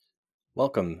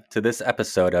Welcome to this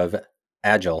episode of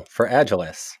Agile for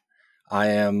Agilis. I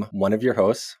am one of your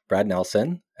hosts, Brad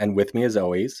Nelson, and with me as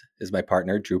always is my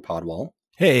partner, Drew Podwell.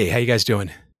 Hey, how you guys doing?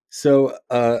 So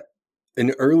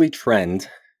an early trend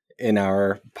in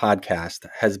our podcast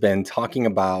has been talking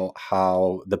about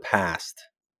how the past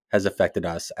has affected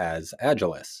us as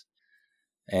Agilists.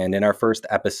 And in our first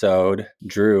episode,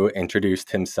 Drew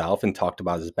introduced himself and talked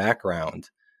about his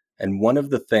background. And one of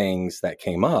the things that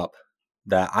came up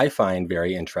that I find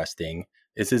very interesting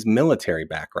is his military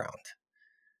background.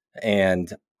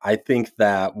 And I think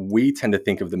that we tend to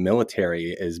think of the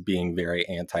military as being very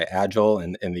anti-agile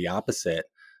and the opposite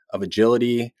of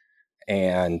agility.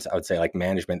 And I would say like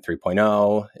management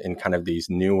 3.0 and kind of these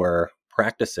newer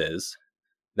practices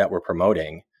that we're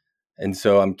promoting. And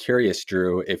so I'm curious,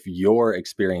 Drew, if your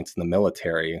experience in the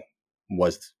military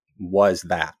was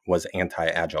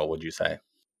anti-agile, would you say?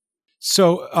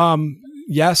 So,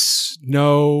 yes,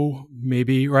 no,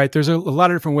 maybe, right? There's a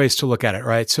lot of different ways to look at it,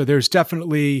 right? So there's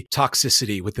definitely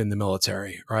toxicity within the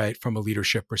military, right? From a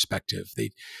leadership perspective.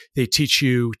 They teach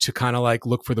you to kind of like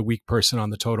look for the weak person on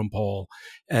the totem pole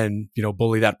and,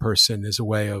 bully that person as a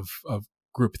way of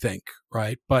groupthink,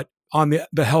 right? But on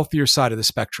the healthier side of the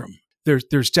spectrum,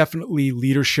 there's definitely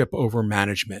leadership over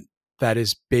management that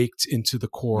is baked into the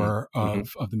core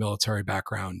of the military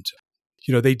background.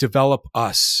 They develop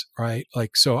us, right?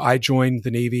 Like, so I joined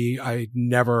the Navy. I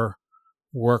never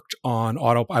worked on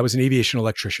I was an aviation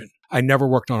electrician. I never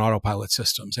worked on autopilot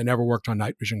systems. I never worked on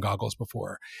night vision goggles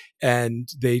before. And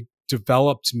they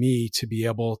developed me to be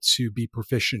able to be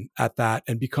proficient at that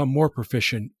and become more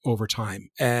proficient over time.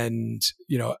 And,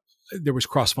 there was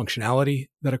cross functionality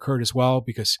that occurred as well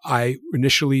because I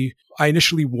initially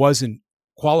wasn't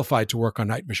qualified to work on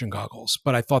night vision goggles,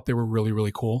 but I thought they were really,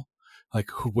 really cool. Like,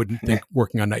 who wouldn't think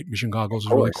working on night vision goggles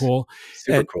was really cool?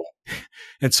 Super cool.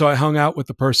 And so I hung out with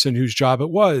the person whose job it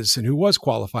was and who was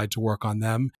qualified to work on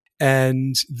them.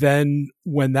 And then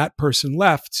when that person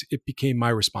left, it became my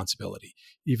responsibility.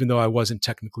 Even though I wasn't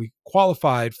technically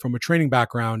qualified from a training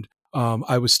background,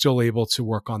 I was still able to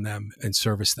work on them and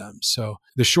service them. So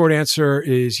the short answer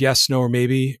is yes, no, or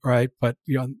maybe, right? But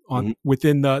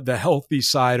within the healthy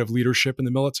side of leadership in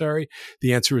the military,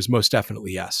 the answer is most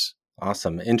definitely yes.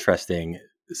 Awesome. Interesting.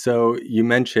 So you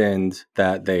mentioned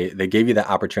that they gave you the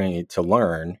opportunity to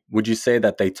learn. Would you say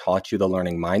that they taught you the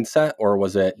learning mindset, or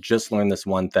was it just learn this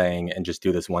one thing and just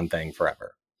do this one thing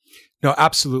forever? No,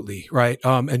 absolutely. Right.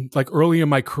 And like early in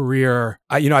my career,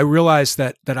 I realized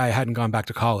that I hadn't gone back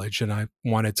to college and I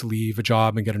wanted to leave a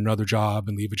job and get another job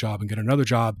and leave a job and get another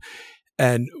job.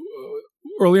 And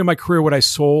early in my career, what I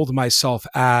sold myself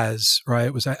as,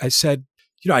 right, was I said,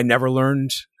 I never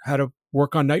learned how to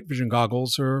work on night vision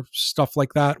goggles or stuff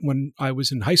like that when I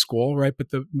was in high school, right? But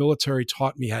the military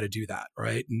taught me how to do that,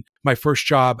 right? And my first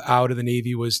job out of the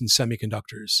Navy was in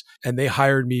semiconductors. And they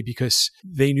hired me because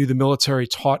they knew the military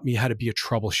taught me how to be a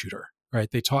troubleshooter, right?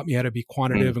 They taught me how to be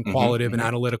quantitative and qualitative and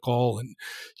analytical. And,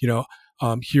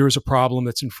 here's a problem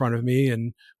that's in front of me.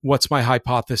 And what's my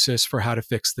hypothesis for how to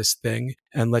fix this thing?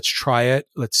 And let's try it.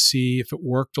 Let's see if it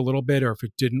worked a little bit or if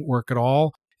it didn't work at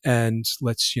all. And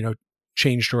let's,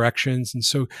 change directions. And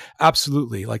so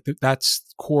absolutely, like that's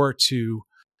core to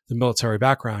the military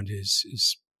background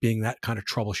is being that kind of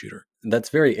troubleshooter. That's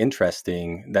very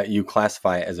interesting that you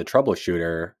classify it as a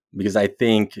troubleshooter, because I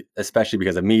think, especially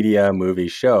because of media,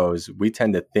 movies, shows, we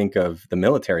tend to think of the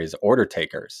military as order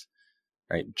takers,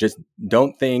 right? Just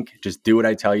don't think, just do what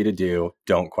I tell you to do.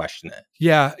 Don't question it.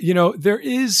 Yeah. There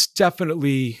is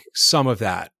definitely some of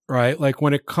that, right? Like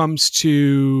when it comes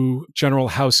to general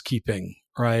housekeeping,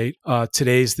 right?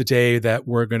 Today's the day that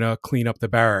we're going to clean up the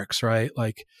barracks, right?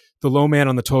 Like the low man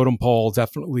on the totem pole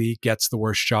definitely gets the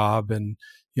worst job and,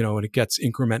 and it gets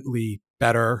incrementally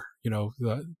better,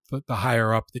 the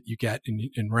higher up that you get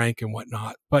in rank and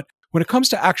whatnot. But when it comes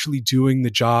to actually doing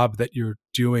the job that you're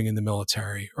doing in the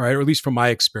military, right? Or at least from my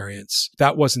experience,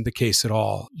 that wasn't the case at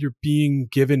all. You're being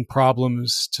given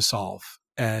problems to solve.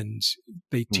 And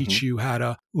they teach you how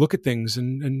to look at things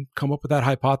and come up with that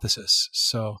hypothesis.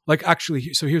 So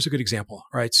here's a good example,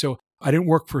 right? So I didn't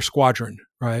work for Squadron,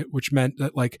 right? Which meant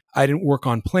that like I didn't work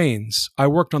on planes. I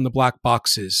worked on the black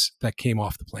boxes that came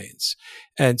off the planes.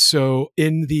 And so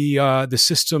in the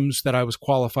systems that I was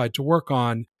qualified to work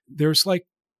on, there's like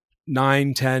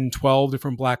 9, 10, 12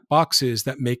 different black boxes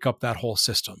that make up that whole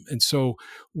system. And so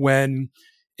when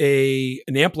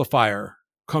an amplifier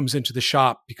comes into the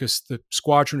shop because the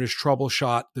squadron has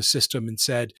troubleshot the system and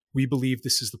said, we believe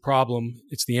this is the problem.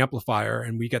 It's the amplifier,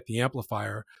 and we get the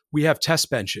amplifier. We have test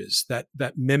benches that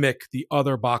mimic the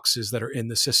other boxes that are in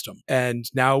the system. And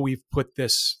now we've put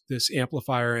this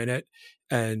amplifier in it,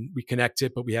 and we connect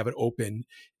it, but we have it open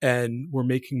and we're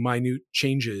making minute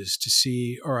changes to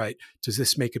see, all right, does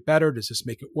this make it better? Does this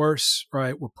make it worse?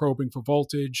 Right? We're probing for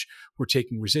voltage. We're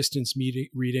taking resistance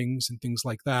readings and things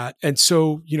like that. And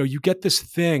so, you get this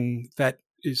thing that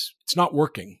it's not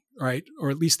working, right? Or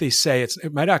at least they say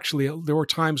it might actually, there were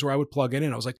times where I would plug it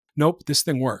in. I was like, nope, this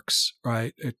thing works,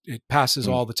 right? It passes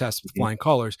all the tests with flying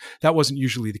colors. That wasn't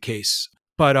usually the case.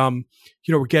 But,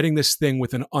 we're getting this thing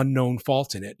with an unknown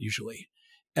fault in it usually.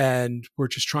 And we're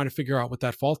just trying to figure out what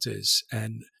that fault is.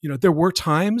 And, there were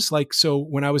times so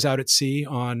when I was out at sea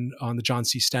on the John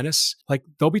C. Stennis,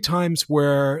 there'll be times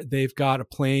where they've got a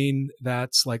plane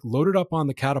that's loaded up on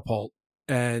the catapult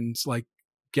and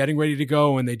getting ready to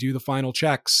go, and they do the final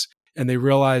checks and they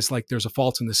realize there's a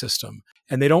fault in the system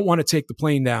and they don't want to take the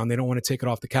plane down. They don't want to take it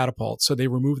off the catapult. So they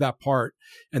remove that part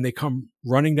and they come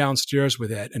running downstairs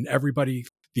with it. And everybody,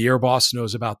 the air boss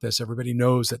knows about this. Everybody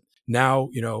knows that now,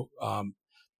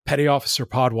 Petty Officer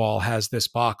Podwall has this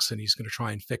box and he's going to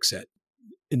try and fix it.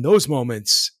 In those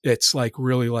moments, it's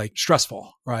really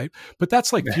stressful, right? But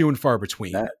that's few and far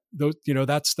between. Those,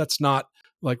 that's not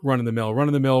run of the mill. Run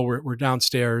of the mill, we're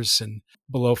downstairs and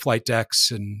below flight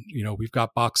decks, and we've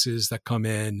got boxes that come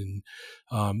in,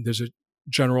 and there's a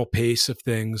general pace of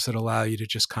things that allow you to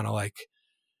just kind of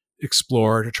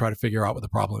explore to try to figure out what the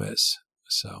problem is.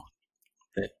 So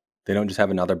they don't just have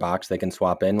another box they can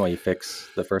swap in while you fix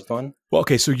the first one? Well,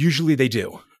 okay, so usually they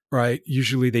do. Right.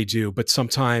 Usually they do. But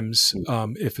sometimes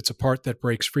if it's a part that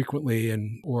breaks frequently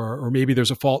or maybe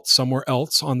there's a fault somewhere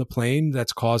else on the plane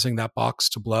that's causing that box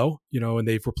to blow, and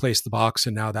they've replaced the box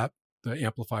and now that the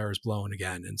amplifier is blown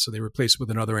again. And so they replace it with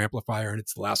another amplifier and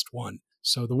it's the last one.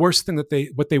 So the worst thing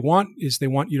what they want is they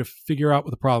want you to figure out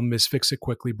what the problem is, fix it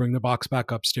quickly, bring the box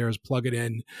back upstairs, plug it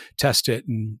in, test it,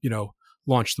 and,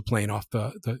 launch the plane off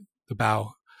the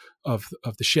bow of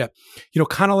the ship,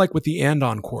 kind of like with the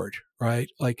andon cord, right?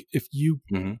 If you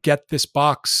get this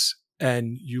box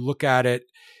and you look at it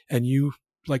and you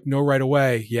know right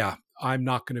away, yeah, I'm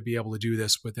not going to be able to do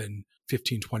this within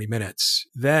 15, 20 minutes.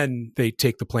 Then they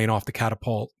take the plane off the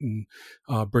catapult and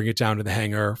bring it down to the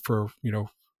hangar for,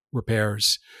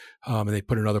 repairs. And they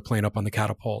put another plane up on the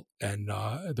catapult and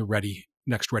the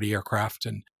next ready aircraft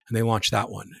and they launch that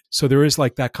one. So there is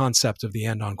that concept of the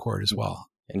andon cord as well.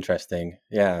 Interesting.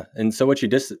 Yeah. And so what you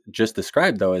just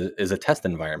described, though, is a test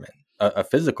environment, a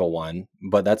physical one,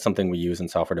 but that's something we use in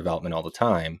software development all the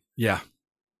time. Yeah.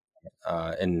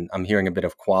 And I'm hearing a bit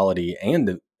of quality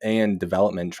and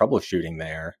development troubleshooting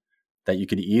there that you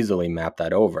could easily map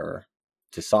that over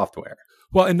to software.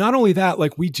 Well, and not only that,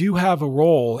 we do have a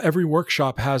role, every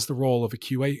workshop has the role of a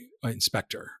QA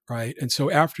inspector, right? And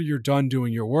so after you're done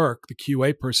doing your work, the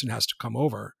QA person has to come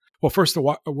over. Well, first,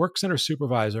 the work center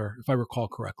supervisor, if I recall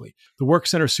correctly, the work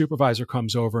center supervisor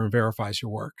comes over and verifies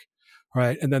your work,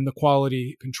 right? And then the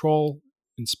quality control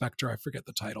inspector, I forget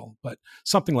the title, but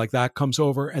something like that comes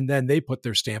over and then they put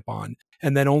their stamp on.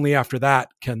 And then only after that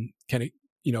can it,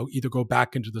 either go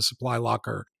back into the supply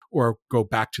locker or go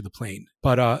back to the plane.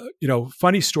 But,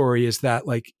 funny story is that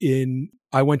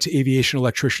I went to aviation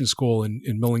electrician school in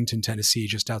Millington, Tennessee,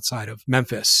 just outside of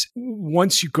Memphis.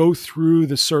 Once you go through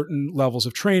the certain levels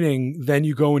of training, then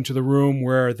you go into the room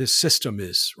where this system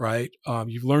is, right?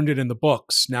 You've learned it in the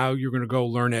books. Now you're going to go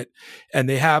learn it. And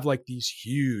they have these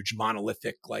huge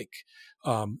monolithic,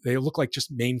 they look like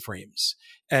just mainframes.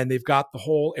 And they've got the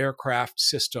whole aircraft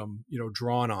system,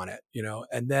 drawn on it,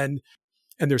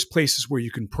 and there's places where you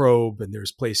can probe and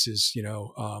there's places,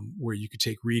 where you could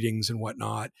take readings and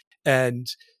whatnot. And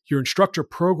your instructor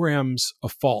programs a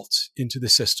fault into the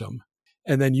system.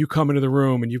 And then you come into the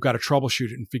room and you've got to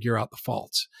troubleshoot it and figure out the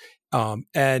fault.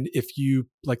 And if you,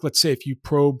 let's say if you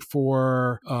probe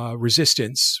for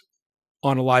resistance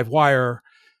on a live wire,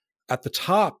 at the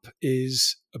top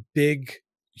is a big,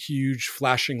 huge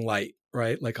flashing light,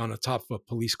 right? On the top of a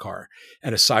police car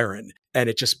and a siren. And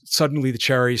it just suddenly the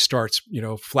cherry starts,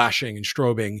 flashing and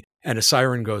strobing and a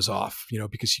siren goes off,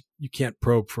 because you can't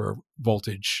probe for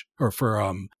voltage or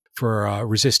for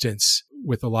resistance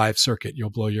with a live circuit.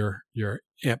 You'll blow your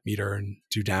amp meter and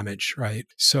do damage, right?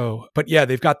 So, but yeah,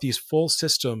 they've got these full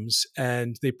systems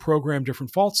and they program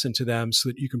different faults into them so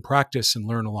that you can practice and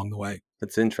learn along the way.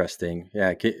 That's interesting.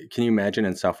 Yeah. Can you imagine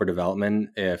in software development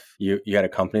if you had a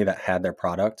company that had their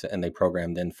product and they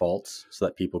programmed in faults so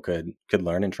that people could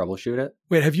learn and troubleshoot it?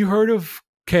 Wait, have you heard of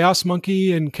Chaos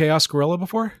Monkey and Chaos Gorilla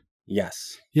before?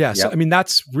 Yes. Yes. Yep. I mean,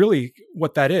 that's really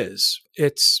what that is.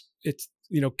 It's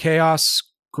Chaos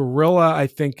Gorilla, I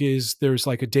think there's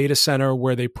a data center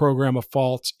where they program a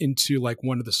fault into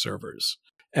one of the servers.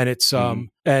 And it's Mhm.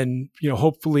 and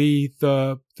hopefully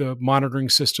the monitoring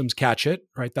systems catch it,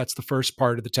 right? That's the first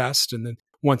part of the test. And then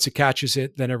once it catches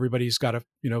it, then everybody's got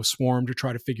to, swarm to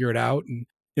try to figure it out and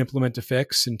implement a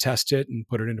fix and test it and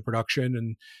put it into production.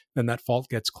 And then that fault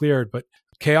gets cleared. But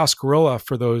Chaos Gorilla,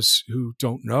 for those who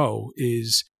don't know,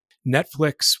 is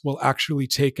Netflix will actually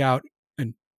take out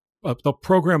and they'll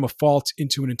program a fault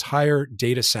into an entire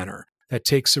data center that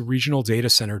takes a regional data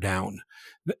center down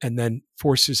and then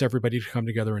forces everybody to come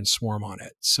together and swarm on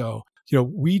it. So,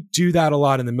 we do that a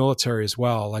lot in the military as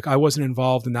well. Like I wasn't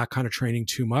involved in that kind of training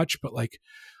too much, but like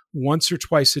once or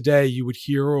twice a day, you would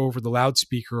hear over the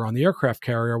loudspeaker on the aircraft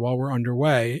carrier while we're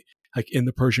underway, like in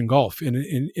the Persian Gulf, in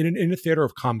a theater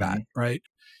of combat, Mhm. right?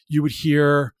 You would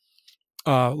hear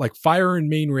like fire in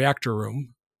main reactor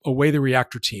room, away the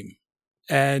reactor team.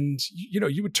 And,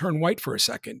 you would turn white for a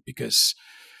second because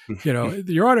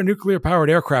you're on a nuclear powered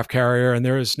aircraft carrier and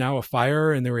there is now a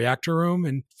fire in the reactor room.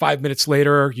 And 5 minutes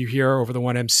later, you hear over the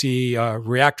 1MC,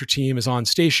 reactor team is on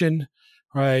station,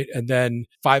 right? And then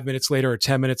 5 minutes later or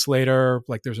 10 minutes later,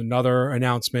 like there's another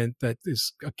announcement that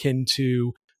is akin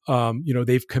to,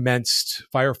 they've commenced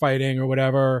firefighting or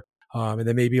whatever. And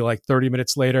then maybe like 30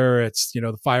 minutes later, it's,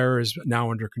 the fire is now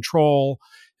under control.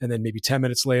 And then maybe 10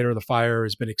 minutes later, the fire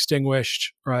has been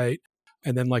extinguished, right?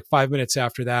 And then like 5 minutes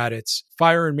after that, it's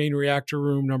fire in main reactor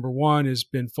room number 1 has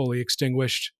been fully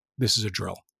extinguished. This is a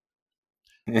drill.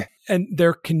 Yeah. And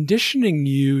they're conditioning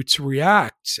you to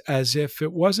react as if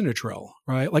it wasn't a drill,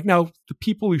 right? Like now the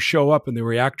people who show up in the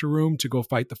reactor room to go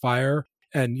fight the fire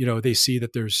and, they see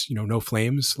that there's, no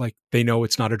flames, like they know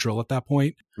it's not a drill at that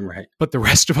point. Right. But the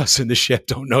rest of us in the ship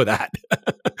don't know that.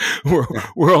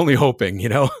 we're only hoping,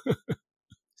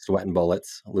 Sweating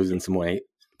bullets, losing some weight.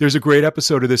 There's a great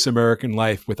episode of This American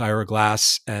Life with Ira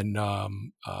Glass and I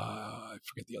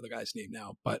forget the other guy's name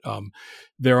now, but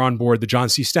they're on board the John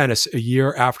C. Stennis a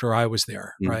year after I was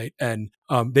there, right? And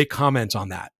they comment on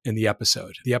that in the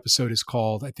episode. The episode is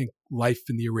called, I think, Life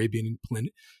in the Arabian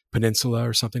Peninsula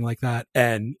or something like that.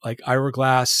 And like Ira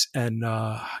Glass and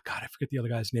I forget the other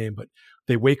guy's name, but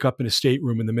they wake up in a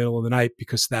stateroom in the middle of the night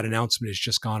because that announcement has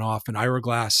just gone off, and Ira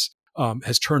Glass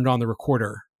has turned on the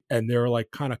recorder. And they're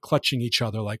like kind of clutching each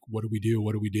other, like, what do we do?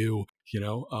 What do we do?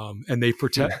 And they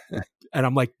protect. And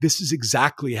I'm like, this is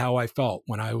exactly how I felt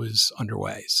when I was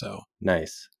underway. So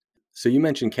nice. So you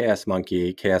mentioned Chaos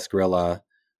Monkey, Chaos Gorilla.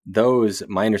 Those,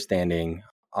 my understanding,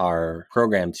 are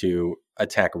programmed to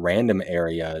attack random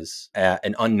areas at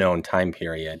an unknown time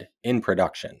period in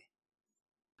production.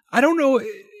 I don't know.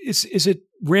 Is it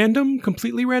random,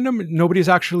 completely random? Nobody's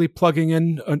actually plugging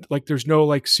in, like there's no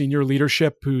like senior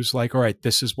leadership who's like, all right,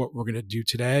 this is what we're going to do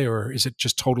today? Or is it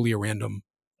just totally a random?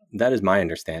 That is my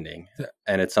understanding.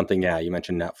 And it's something, you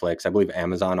mentioned Netflix. I believe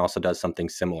Amazon also does something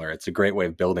similar. It's a great way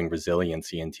of building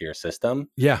resiliency into your system.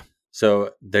 Yeah.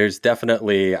 So there's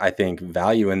definitely, I think,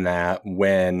 value in that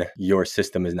when your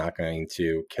system is not going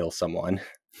to kill someone,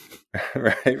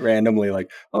 right? Randomly,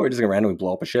 like, oh, we're just going to randomly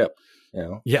blow up a ship.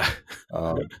 Yeah.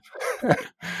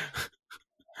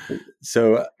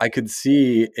 So I could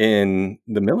see in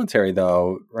the military,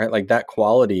 though, right, like that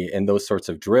quality in those sorts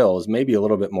of drills may be a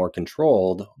little bit more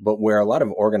controlled, but where a lot of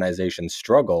organizations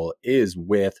struggle is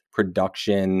with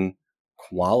production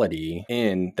quality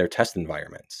in their test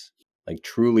environments, like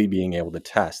truly being able to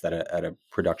test at a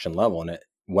production level. And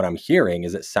what I'm hearing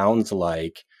is it sounds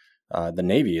like the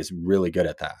Navy is really good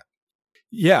at that.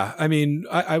 Yeah. I mean,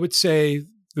 I would say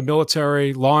the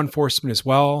military, law enforcement as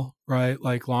well, right?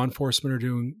 Like law enforcement are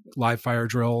doing live fire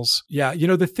drills. Yeah.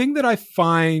 The thing that I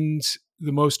find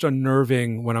the most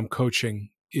unnerving when I'm coaching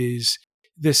is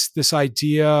this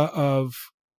idea of,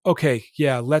 okay,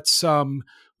 yeah, let's,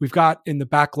 we've got in the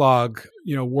backlog,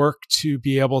 work to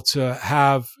be able to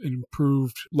have an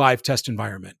improved live test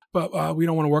environment, but we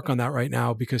don't want to work on that right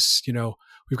now because,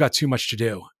 we've got too much to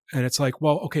do. And it's like,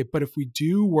 well, okay, but if we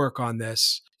do work on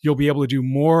this, you'll be able to do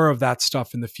more of that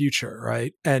stuff in the future,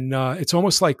 right? And it's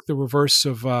almost like the reverse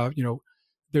of,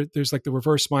 there's like the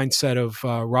reverse mindset of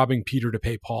robbing Peter to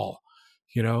pay Paul.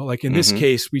 Like in this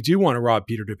case, we do want to rob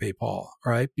Peter to pay Paul,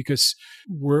 right? Because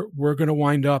we're going to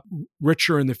wind up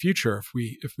richer in the future if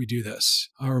we do this.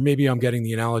 Or maybe I'm getting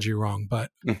the analogy wrong, but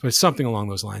something along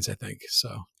those lines, I think.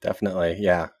 So definitely,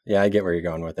 yeah, I get where you're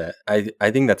going with it.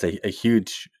 I think that's a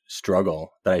huge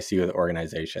struggle that I see with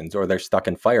organizations, or they're stuck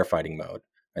in firefighting mode.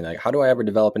 And like, how do I ever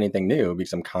develop anything new?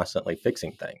 Because I'm constantly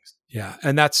fixing things. Yeah,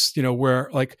 and that's where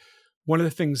like one of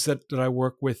the things that I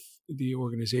work with the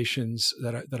organizations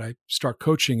that I start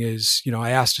coaching is, I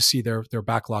ask to see their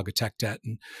backlog of tech debt,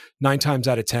 and 9 times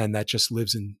out of 10 that just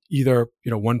lives in either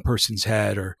one person's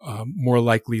head or more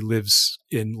likely lives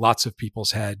in lots of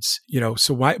people's heads.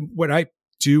 So what I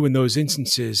do in those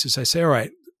instances is I say, all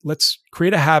right, let's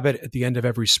create a habit at the end of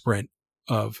every sprint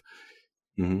of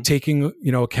taking,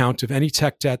 account of any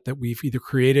tech debt that we've either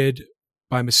created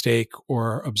by mistake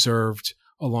or observed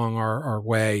along our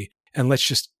way. And let's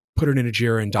just put it in a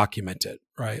JIRA and document it,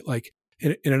 right? Like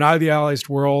in an idealized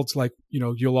world, like,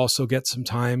 you'll also get some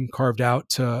time carved out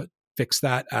to fix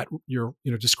that at your,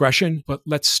 discretion, but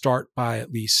let's start by at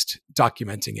least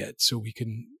documenting it so we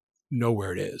can know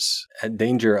where it is. At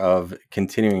danger of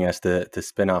continuing us to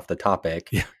spin off the topic,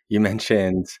 Yeah. You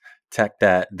mentioned tech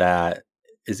debt that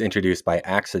is introduced by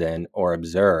accident or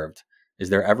observed. Is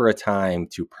there ever a time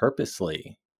to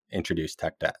purposely introduce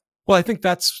tech debt? Well, I think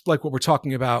that's like what we're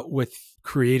talking about with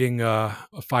creating a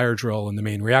fire drill in the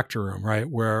main reactor room, right?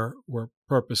 Where we're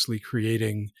purposely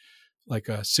creating like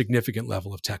a significant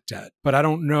level of tech debt. But I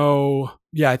don't know.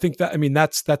 Yeah, I think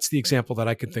that's the example that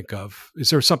I can think of. Is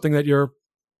there something that you're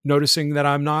noticing that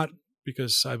I'm not?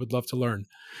 Because I would love to learn.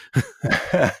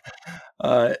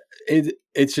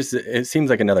 It seems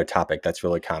like another topic that's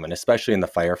really common, especially in the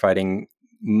firefighting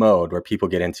mode where people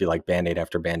get into like Band-Aid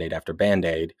after Band-Aid after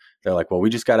Band-Aid. They're like, well,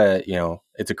 we just gotta,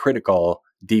 it's a critical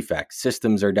defect.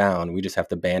 Systems are down. We just have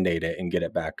to Band-Aid it and get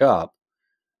it back up.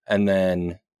 And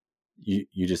then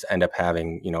you just end up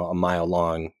having, a mile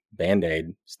long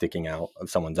Band-Aid sticking out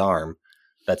of someone's arm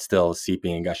that's still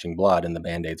seeping and gushing blood, and the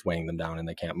Band-Aid's weighing them down and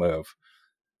they can't move.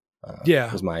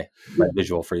 Was my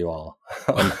visual for you all.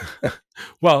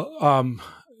 Well,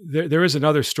 there is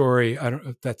another story. I don't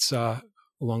know if that's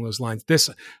along those lines. This,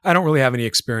 I don't really have any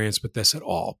experience with this at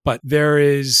all, but there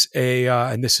is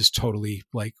and this is totally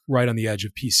like right on the edge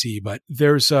of PC, but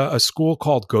there's a school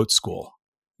called Goat School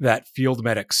that field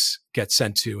medics get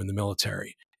sent to in the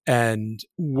military. And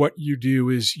what you do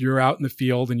is you're out in the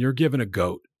field and you're given a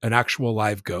goat, an actual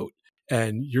live goat,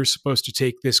 and you're supposed to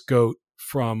take this goat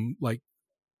from like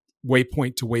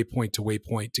waypoint to waypoint to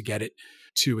waypoint to get it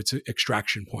to its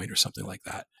extraction point or something like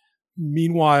that.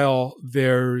 Meanwhile,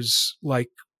 there's like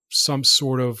some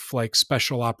sort of like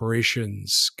special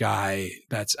operations guy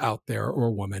that's out there,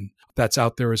 or woman that's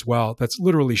out there as well, that's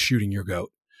literally shooting your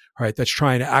goat, right? That's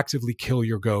trying to actively kill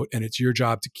your goat, and it's your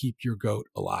job to keep your goat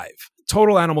alive.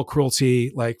 Total animal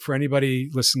cruelty. Like, for anybody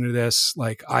listening to this,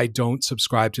 like, I don't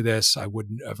subscribe to this. I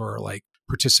wouldn't ever like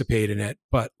participate in it.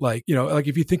 But like, like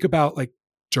if you think about like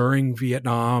during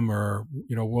Vietnam or,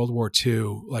 World War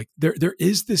II, like there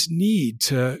is this need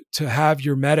to have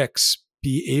your medics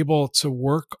be able to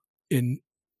work in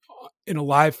a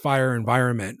live fire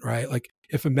environment, right? Like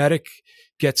if a medic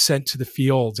gets sent to the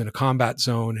field in a combat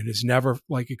zone and has never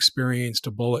like experienced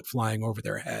a bullet flying over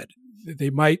their head, they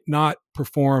might not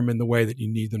perform in the way that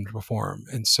you need them to perform.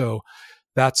 And so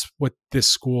that's what this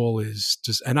school is.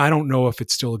 And I don't know if it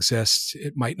still exists.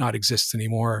 It might not exist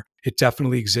anymore. It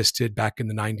definitely existed back in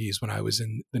the 90s when I was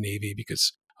in the Navy,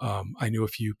 because I knew a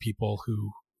few people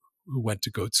who went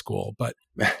to Goat School. But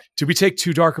did we take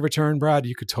too dark of a turn, Brad?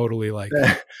 You could totally like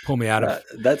pull me out of.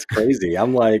 That's crazy.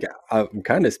 I'm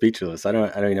kind of speechless. I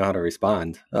don't even know how to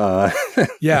respond.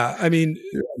 Yeah, I mean,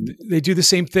 they do the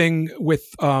same thing with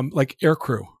like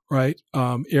aircrew. Right.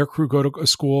 Aircrew go to a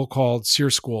school called SEER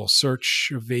School,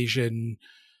 Search, Evasion,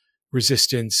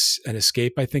 Resistance, and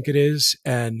Escape, I think it is.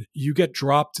 And you get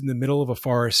dropped in the middle of a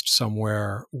forest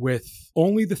somewhere with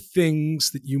only the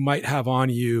things that you might have on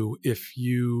you if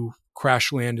you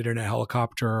crash landed in a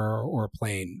helicopter or a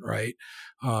plane, right?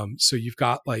 So you've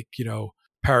got like,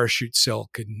 parachute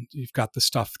silk, and you've got the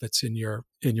stuff that's in your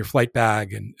flight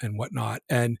bag and whatnot.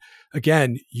 And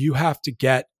again, you have to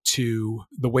get to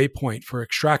the waypoint for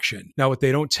extraction. Now, what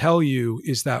they don't tell you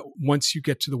is that once you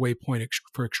get to the waypoint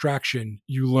for extraction,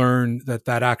 you learn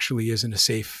that actually isn't a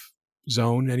safe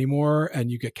zone anymore,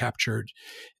 and you get captured,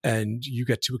 and you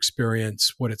get to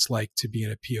experience what it's like to be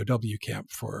in a POW camp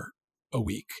for a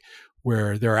week,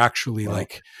 where they're actually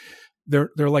like, they're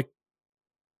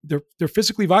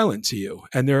physically violent to you,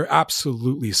 and they're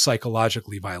absolutely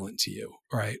psychologically violent to you,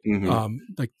 right? Mm-hmm.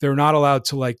 Like they're not allowed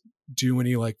to like do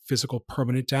any like physical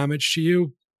permanent damage to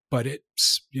you, but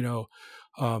it's,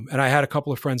 and I had a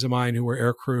couple of friends of mine who were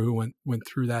aircrew who went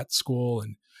through that school.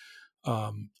 And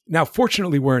now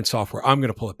fortunately we're in software. I'm going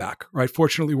to pull it back, right?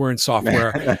 Fortunately we're in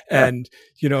software. And,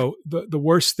 the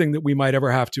worst thing that we might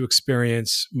ever have to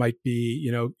experience might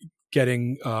be,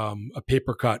 getting a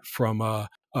paper cut from a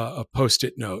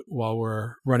Post-it note while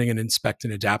we're running an inspect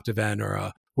and adapt event, or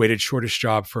a weighted shortest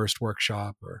job first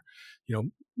workshop, or,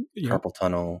 carpal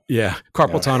tunnel. Yeah.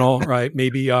 Carpal tunnel, right?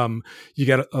 Maybe you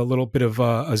get a little bit of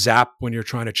a zap when you're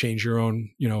trying to change your own,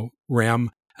 RAM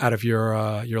out of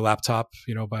your laptop,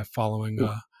 by following.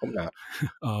 I'm not.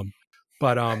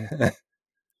 But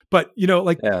But,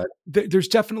 like Yeah. there's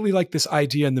definitely like this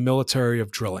idea in the military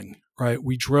of drilling, right?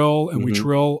 We drill and we Hmm.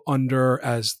 drill under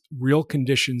as real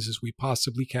conditions as we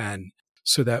possibly can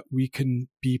so that we can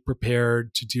be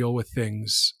prepared to deal with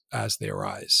things as they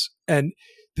arise. And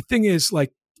the thing is,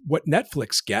 like, what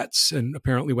Netflix gets and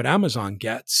apparently what Amazon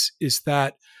gets is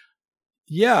that,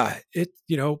 yeah,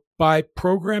 by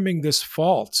programming this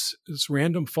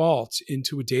random fault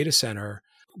into a data center,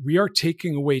 we are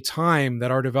taking away time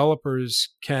that our developers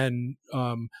can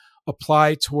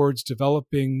apply towards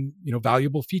developing,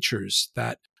 valuable features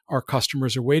that our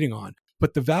customers are waiting on.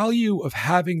 But the value of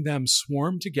having them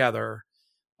swarm together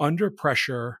under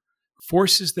pressure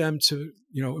forces them to,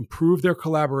 improve their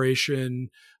collaboration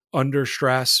under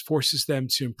stress, forces them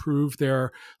to improve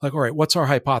their, like, all right, what's our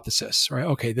hypothesis, right?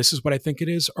 Okay, this is what I think it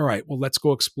is. All right, well, let's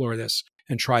go explore this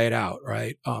and try it out,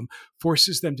 right?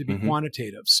 Forces them to be Hmm.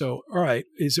 quantitative. So, all right,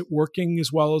 is it working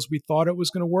as well as we thought it was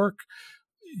going to work?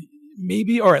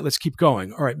 Maybe. All right, let's keep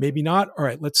going. All right, maybe not. All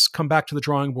right, let's come back to the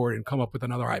drawing board and come up with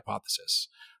another hypothesis.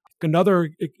 Another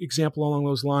example along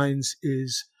those lines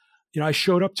is, I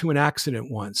showed up to an accident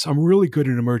once. I'm really good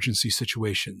in emergency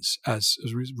situations as a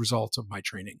result of my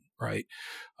training, right?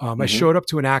 I Hmm. showed up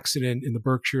to an accident in the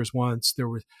Berkshires once. There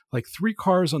were like 3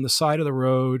 cars on the side of the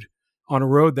road, on a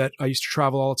road that I used to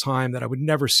travel all the time that I would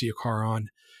never see a car on.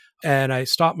 And I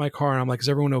stopped my car and I'm like, is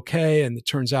everyone okay? And it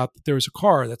turns out that there was a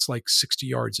car that's like 60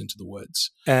 yards into the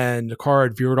woods. And the car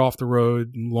had veered off the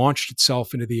road and launched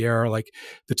itself into the air. Like,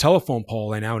 the telephone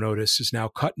pole, I now notice, is now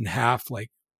cut in half, like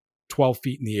 12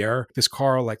 feet in the air. This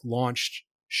car like launched,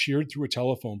 sheared through a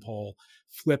telephone pole,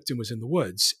 flipped, and was in the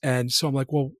woods. And so I'm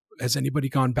like, well, has anybody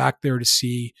gone back there to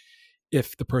see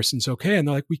if the person's okay? And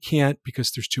they're like, we can't because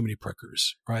there's too many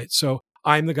prickers, right? So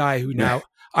I'm the guy who now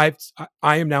I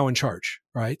am now in charge,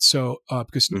 right? So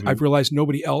because Hmm. I've realized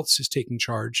nobody else is taking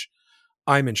charge,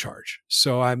 I'm in charge.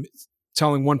 So I'm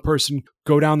telling one person,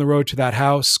 go down the road to that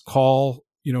house, call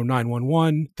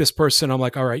 911. This person, I'm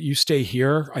like, all right, you stay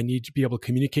here. I need to be able to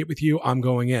communicate with you. I'm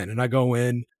going in. And I go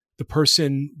in. The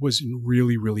person was in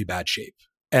really, really bad shape.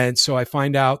 And so I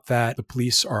find out that the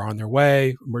police are on their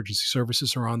way, emergency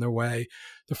services are on their way.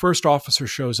 The first officer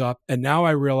shows up, and now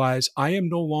I realize I am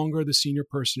no longer the senior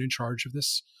person in charge of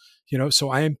this. So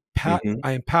Hmm.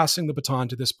 I am passing the baton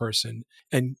to this person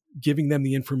and giving them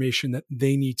the information that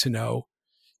they need to know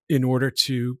in order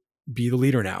to be the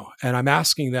leader now. And I'm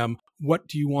asking them, what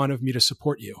do you want of me to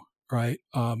support you? Right.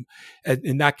 And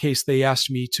in that case, they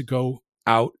asked me to go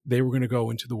out. They were going to go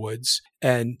into the woods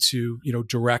and to,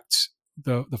 direct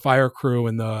the fire crew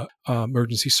and the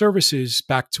emergency services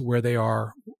back to where they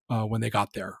are when they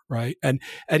got there. Right. And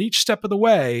at each step of the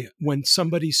way, when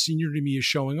somebody senior to me is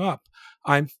showing up,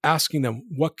 I'm asking them,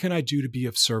 what can I do to be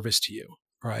of service to you?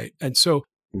 Right. And so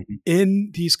Hmm.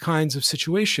 in these kinds of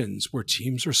situations where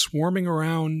teams are swarming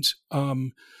around,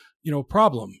 a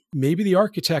problem, maybe the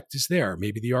architect is there,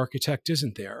 maybe the architect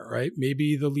isn't there, right?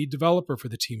 Maybe the lead developer for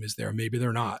the team is there, maybe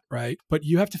they're not, right? But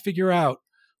you have to figure out,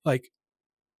 like,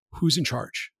 who's in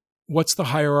charge? What's the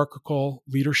hierarchical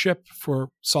leadership for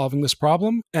solving this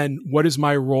problem? And what is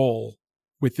my role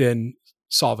within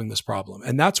solving this problem?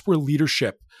 And that's where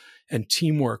leadership and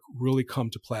teamwork really come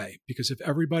to play. Because if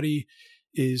everybody's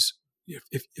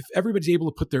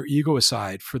able to put their ego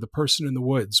aside for the person in the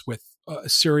woods with a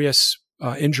serious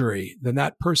injury, then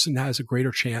that person has a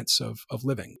greater chance of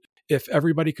living. If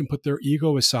everybody can put their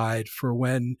ego aside for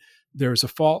when there's a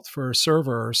fault for a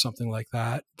server or something like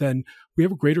that, then we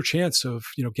have a greater chance of,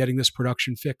 getting this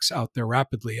production fix out there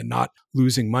rapidly and not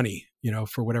losing money,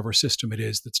 for whatever system it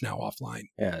is that's now offline.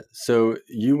 Yeah. So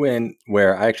you went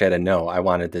where I actually had a no. I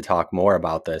wanted to talk more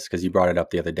about this because you brought it up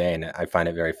the other day and I find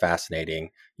it very fascinating.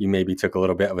 You maybe took a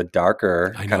little bit of a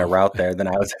darker I kind of know. route there than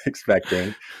I was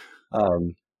expecting.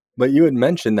 Um, but you had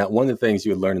mentioned that one of the things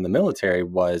you had learned in the military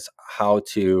was how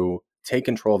to take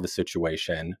control of the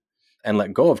situation and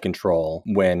let go of control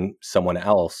when someone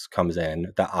else comes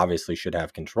in that obviously should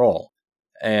have control.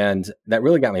 And that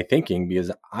really got me thinking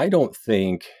because I don't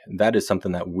think that is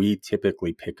something that we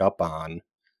typically pick up on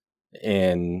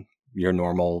in your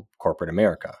normal corporate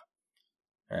America.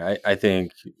 I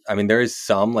think, I mean, there is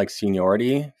some like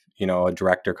seniority, a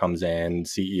director comes in,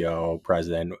 CEO,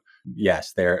 president.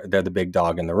 Yes, they're the big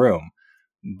dog in the room.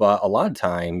 But a lot of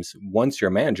times, once you're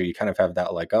a manager, you kind of have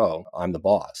that like, oh, I'm the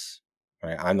boss,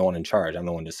 right? I'm the one in charge. I'm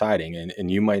the one deciding.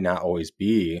 And you might not always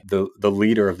be the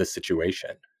leader of the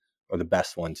situation or the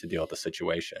best one to deal with the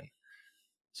situation.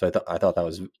 So I thought that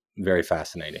was very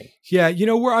fascinating. Yeah,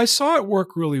 where I saw it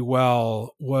work really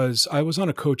well was I was on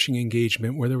a coaching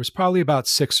engagement where there was probably about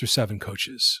 6 or 7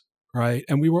 coaches, right?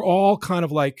 And we were all kind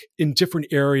of like in different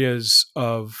areas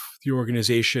of the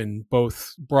organization,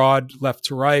 both broad left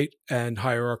to right and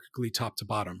hierarchically top to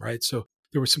bottom, right? So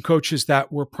there were some coaches that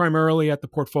were primarily at the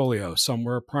portfolio. Some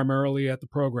were primarily at the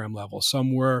program level.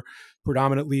 Some were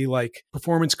predominantly like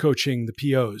performance coaching the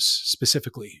POs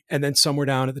specifically. And then some were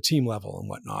down at the team level and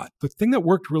whatnot. The thing that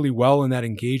worked really well in that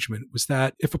engagement was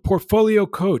that if a portfolio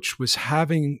coach was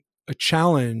having a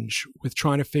challenge with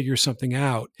trying to figure something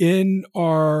out in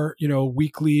our,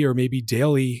 weekly or maybe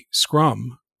daily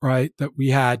scrum, right, that we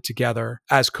had together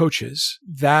as coaches,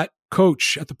 that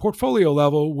coach at the portfolio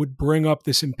level would bring up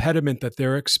this impediment that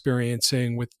they're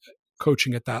experiencing with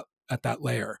coaching at that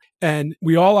layer. And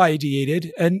we all ideated.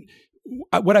 And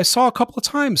what I saw a couple of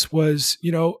times was,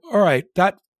 all right,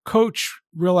 that coach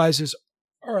realizes,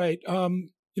 all right,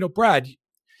 Brad,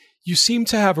 you seem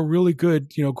to have a really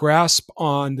good, grasp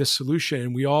on this solution.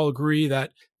 And we all agree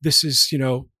that this is,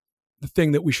 the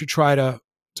thing that we should try to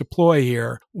deploy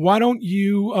here. Why don't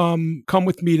you come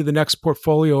with me to the next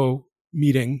portfolio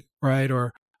meeting, right?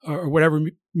 Or whatever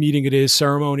meeting it is,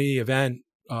 ceremony, event,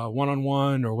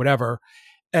 one-on-one or whatever.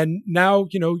 And now,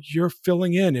 you're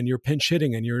filling in and you're pinch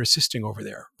hitting and you're assisting over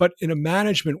there. But in a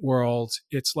management world,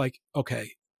 it's like,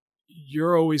 okay,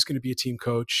 you're always going to be a team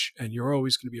coach and you're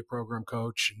always going to be a program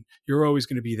coach and you're always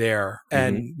going to be there.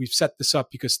 Mm-hmm. And we've set this up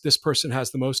because this person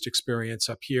has the most experience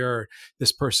up here.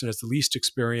 This person has the least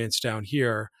experience down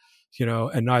here,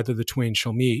 and neither the twain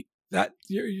shall meet. That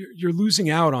you're losing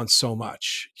out on so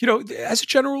much. As a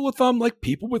general rule of thumb, like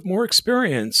people with more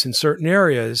experience in certain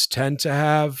areas tend to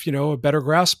have, a better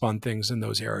grasp on things in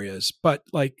those areas. But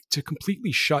like to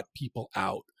completely shut people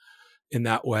out in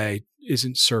that way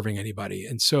isn't serving anybody.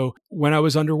 And so when I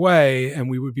was underway and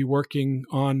we would be working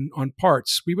on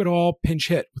parts, we would all pinch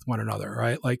hit with one another,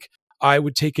 right? Like I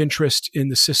would take interest in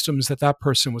the systems that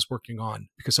person was working on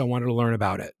because I wanted to learn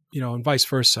about it, and vice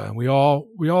versa. And we all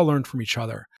learned from each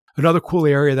other. Another cool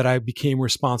area that I became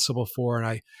responsible for, and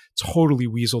I totally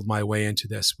weaseled my way into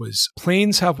this, was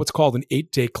planes have what's called an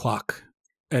 8-day clock.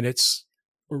 And it's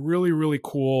a really, really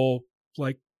cool,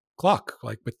 like, clock,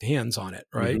 like with hands on it,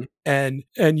 right? Mm-hmm.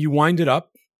 And you wind it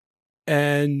up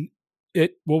and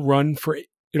it will run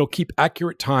it'll keep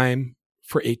accurate time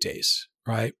for 8 days,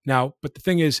 right? Now, but the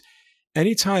thing is,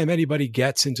 anytime anybody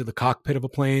gets into the cockpit of a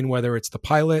plane, whether it's the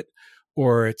pilot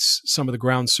or it's some of the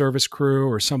ground service crew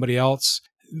or somebody else,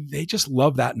 they just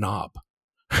love that knob.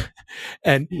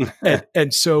 and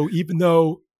so even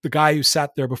though the guy who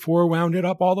sat there before wound it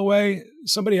up all the way,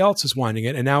 somebody else is winding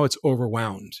it and now it's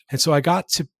overwound. And so I got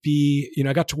to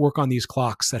work on these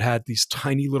clocks that had these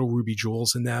tiny little ruby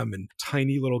jewels in them and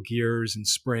tiny little gears and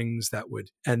springs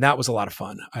and that was a lot of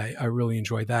fun. I really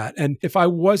enjoyed that. And if I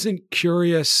wasn't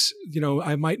curious,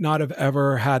 I might not have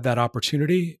ever had that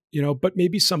opportunity, but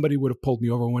maybe somebody would have pulled me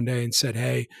over one day and said,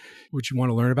 hey, would you want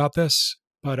to learn about this?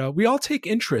 But we all take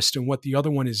interest in what the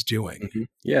other one is doing. Mm-hmm.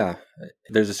 Yeah.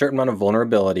 There's a certain amount of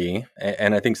vulnerability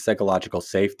and I think psychological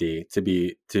safety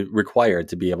required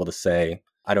to be able to say,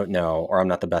 I don't know, or I'm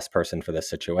not the best person for this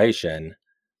situation.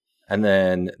 And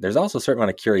then there's also a certain amount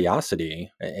of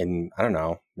curiosity and I don't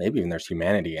know, maybe even there's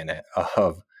humanity in it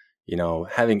of,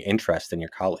 having interest in your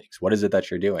colleagues. What is it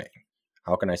that you're doing?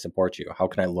 How can I support you? How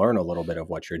can I learn a little bit of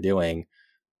what you're doing?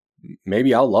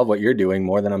 Maybe I'll love what you're doing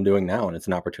more than I'm doing now. And it's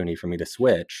an opportunity for me to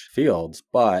switch fields.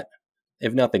 But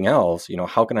if nothing else,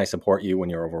 how can I support you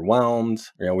when you're overwhelmed?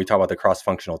 We talk about the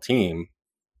cross-functional team.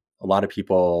 A lot of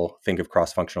people think of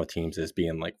cross-functional teams as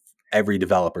being like every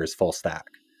developer is full stack.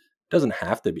 It doesn't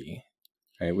have to be,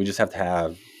 right? We just have to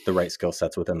have the right skill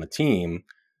sets within the team.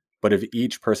 But if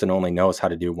each person only knows how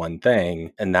to do one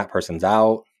thing and that person's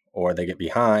out or they get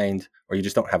behind or you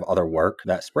just don't have other work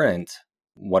that sprint,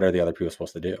 what are the other people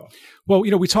supposed to do? Well,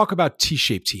 we talk about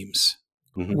T-shaped teams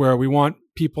where we want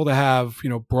people to have,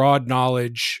 broad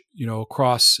knowledge,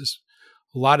 across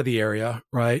a lot of the area,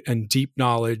 right? And deep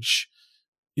knowledge,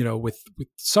 with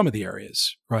some of the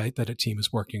areas, right, that a team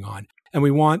is working on. And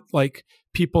we want like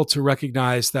people to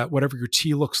recognize that whatever your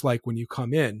T looks like when you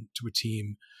come in to a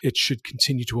team, it should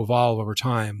continue to evolve over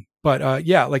time. But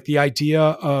like the idea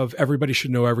of everybody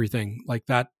should know everything, like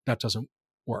that doesn't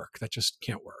work. That just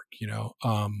can't work,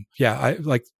 I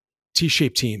like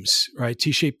T-shaped teams, right?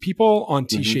 T-shaped people on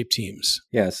T-shaped teams.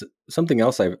 Yes. Something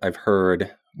else I've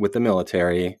heard with the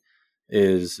military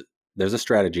is there's a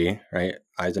strategy, right?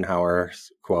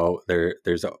 Eisenhower's quote,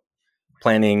 there's a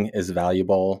planning is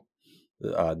valuable.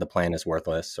 The plan is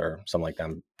worthless or something like that.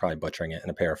 I'm probably butchering it in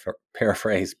a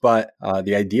paraphrase, but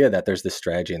the idea that there's this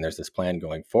strategy and there's this plan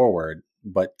going forward,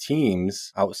 but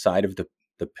teams outside of the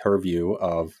purview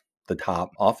of the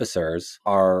top officers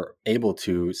are able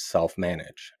to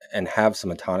self-manage and have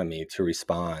some autonomy to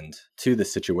respond to the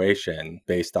situation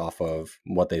based off of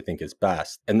what they think is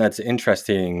best. And that's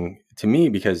interesting to me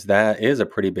because that is a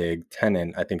pretty big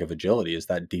tenet, I think, of agility, is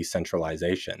that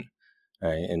decentralization.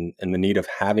 Right? And the need of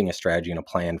having a strategy and a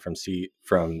plan from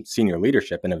senior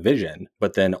leadership and a vision,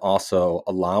 but then also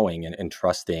allowing and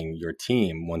trusting your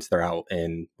team once they're out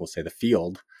in, we'll say, the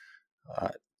field,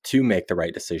 to make the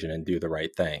right decision and do the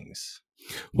right things.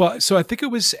 Well, so I think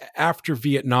it was after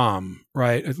Vietnam,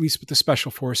 right? At least with the special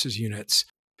forces units,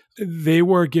 they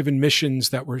were given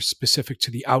missions that were specific to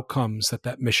the outcomes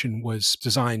that mission was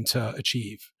designed to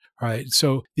achieve. Right.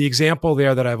 So the example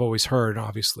there that I've always heard,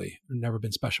 obviously, never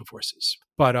been special forces,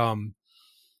 but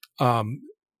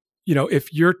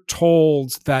if you're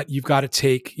told that you've got to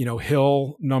take,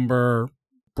 hill number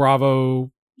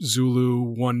Bravo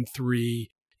Zulu 13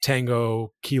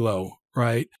 Tango Kilo,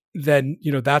 right? Then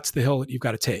that's the hill that you've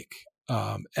got to take.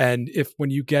 And if when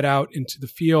you get out into the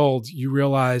field, you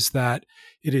realize that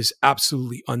it is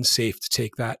absolutely unsafe to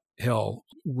take that hill,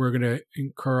 we're going to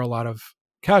incur a lot of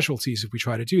casualties if we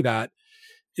try to do that.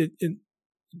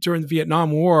 During the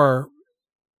Vietnam War,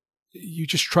 you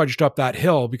just trudged up that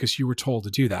hill because you were told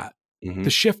to do that. Mm-hmm. The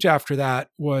shift after that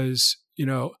was,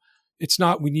 it's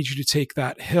not we need you to take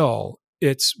that hill.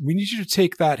 It's we need you to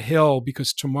take that hill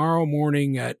because tomorrow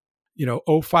morning at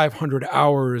 0500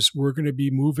 hours, we're going to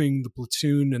be moving the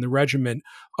platoon and the regiment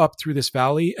up through this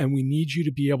valley, and we need you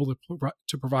to be able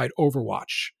to provide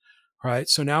overwatch. Right.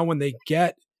 So now when they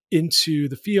get into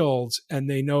the fields and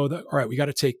they know that, all right, we got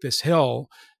to take this hill.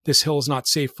 This hill is not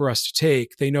safe for us to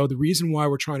take. They know the reason why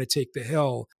we're trying to take the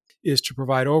hill is to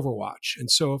provide overwatch.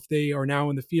 And so if they are now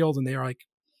in the field and they are like,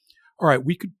 all right,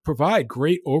 we could provide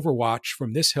great overwatch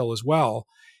from this hill as well.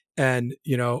 And,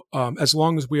 as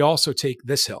long as we also take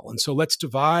this hill. And so let's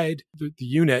divide the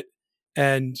unit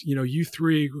and, you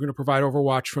three are going to provide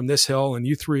overwatch from this hill and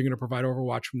you three are going to provide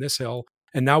overwatch from this hill.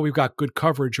 And now we've got good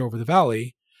coverage over the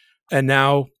valley. And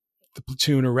now the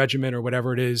platoon or regiment or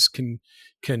whatever it is can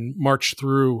march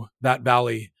through that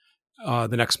valley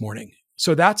the next morning.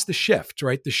 So that's the shift,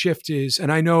 right? The shift is,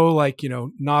 and I know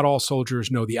not all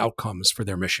soldiers know the outcomes for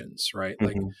their missions, right?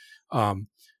 Mm-hmm.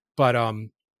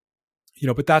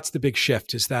 But that's the big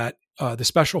shift is that the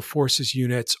special forces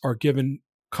units are given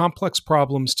complex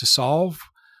problems to solve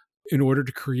in order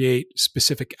to create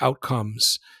specific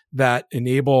outcomes that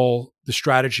enable the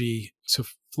strategy to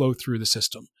flow through the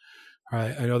system.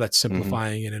 Right. I know that's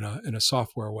simplifying it in a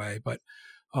software way, but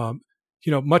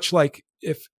much like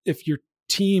if your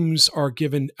teams are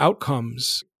given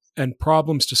outcomes and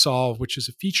problems to solve, which is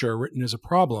a feature written as a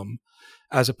problem,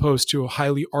 as opposed to a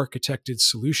highly architected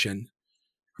solution,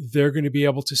 they're going to be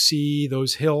able to see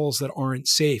those hills that aren't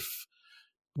safe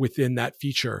within that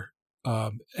feature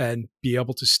and be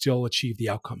able to still achieve the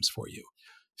outcomes for you.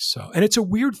 So, and it's a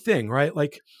weird thing, right?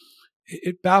 Like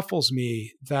it baffles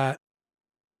me that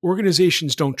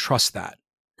organizations don't trust that,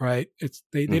 right?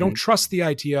 They don't trust the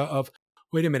idea of,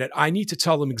 wait a minute, I need to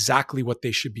tell them exactly what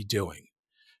they should be doing,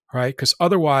 right? Because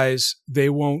otherwise they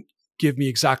won't give me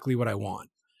exactly what I want,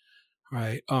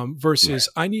 right? Versus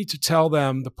I need to tell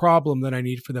them the problem that I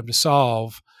need for them to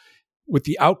solve with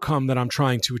the outcome that I'm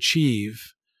trying to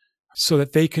achieve so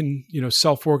that they can,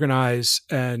 self-organize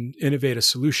and innovate a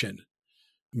solution.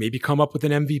 Maybe come up with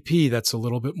an MVP that's a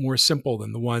little bit more simple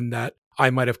than the one that I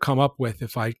might have come up with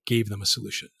if I gave them a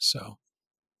solution. So,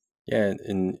 yeah,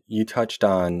 and you touched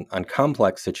on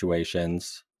complex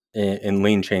situations in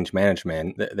lean change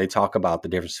management. They talk about the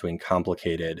difference between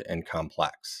complicated and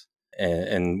complex,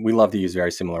 and we love to use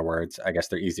very similar words. I guess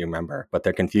they're easy to remember, but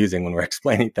they're confusing when we're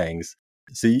explaining things.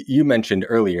 So you mentioned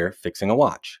earlier fixing a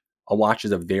watch. A watch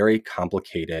is a very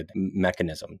complicated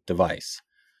mechanism, device.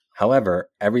 However,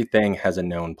 everything has a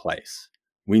known place.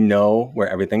 We know where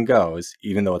everything goes,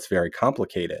 even though it's very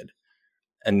complicated.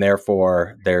 And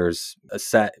therefore, there's a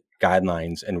set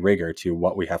guidelines and rigor to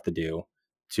what we have to do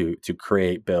to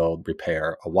create, build,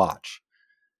 repair a watch.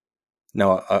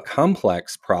 Now, a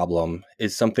complex problem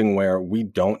is something where we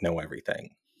don't know everything.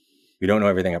 We don't know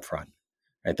everything up front.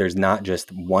 Right? There's not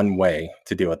just one way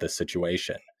to deal with this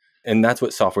situation. And that's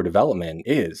what software development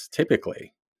is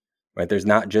typically. Right? There's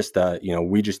not just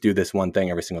we just do this one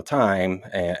thing every single time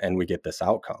and we get this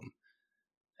outcome.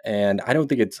 And I don't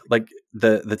think it's like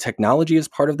the technology is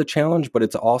part of the challenge, but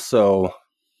it's also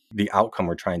the outcome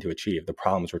we're trying to achieve, the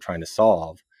problems we're trying to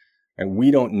solve. And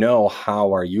we don't know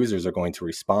how our users are going to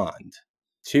respond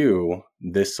to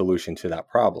this solution to that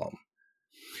problem.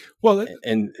 Well,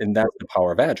 and that's the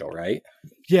power of Agile, right?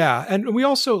 Yeah. And we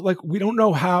also we don't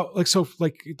know how,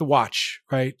 the watch,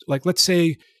 right? Like, let's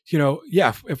say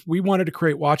if we wanted to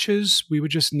create watches, we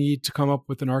would just need to come up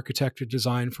with an architecture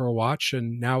design for a watch,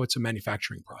 and now it's a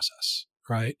manufacturing process,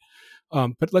 right?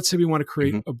 But let's say we want to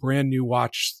create a brand new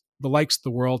watch, the likes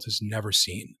the world has never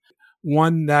seen,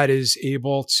 one that is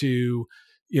able to,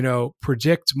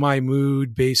 predict my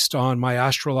mood based on my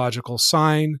astrological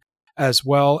sign, as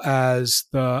well as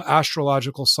the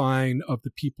astrological sign of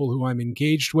the people who I'm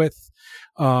engaged with,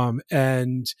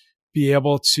 and be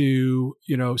able to,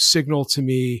 signal to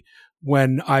me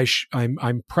when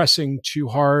I'm pressing too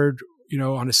hard,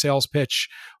 on a sales pitch,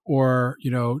 or,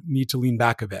 need to lean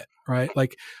back a bit, right?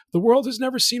 Like the world has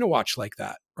never seen a watch like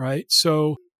that, right?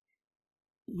 So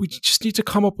we just need to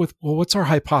come up with, well, what's our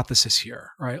hypothesis here,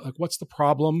 right? Like what's the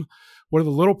problem? What are the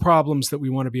little problems that we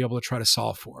want to be able to try to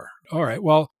solve for? All right,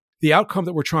 well, the outcome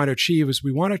that we're trying to achieve is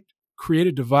we want to create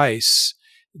a device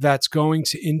that's going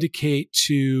to indicate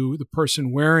to the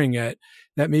person wearing it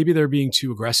that maybe they're being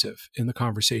too aggressive in the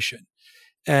conversation.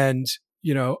 And,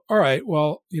 all right,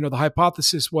 well, the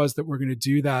hypothesis was that we're going to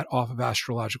do that off of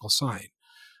astrological sign.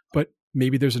 But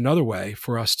maybe there's another way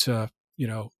for us to,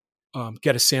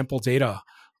 get a sample data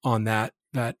on that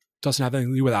doesn't have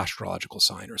anything to do with astrological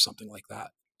sign or something like that.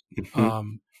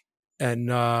 And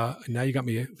now you got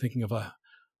me thinking of a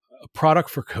product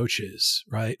for coaches,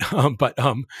 right? But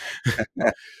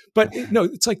no,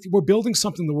 it's like we're building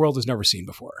something the world has never seen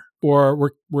before,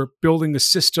 or we're building a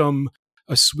system,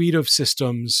 a suite of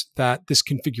systems that this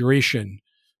configuration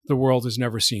the world has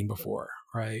never seen before,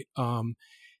 right?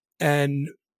 And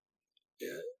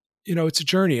it's a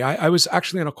journey. I was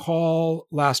actually on a call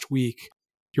last week.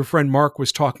 Your friend Mark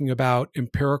was talking about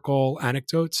empirical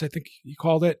anecdotes, I think he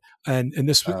called it, and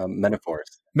this was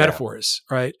metaphors,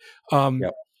 right?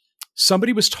 Yep.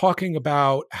 Somebody was talking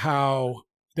about how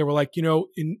they were like,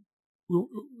 it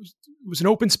was an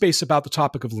open space about the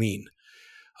topic of lean.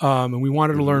 And we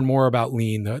wanted to learn more about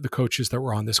lean, the coaches that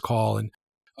were on this call. And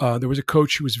there was a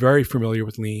coach who was very familiar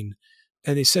with lean.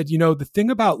 And they said, the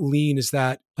thing about lean is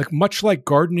that, like, much like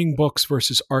gardening books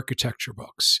versus architecture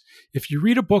books, if you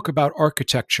read a book about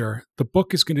architecture, the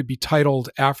book is going to be titled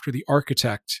after the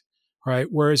architect, right?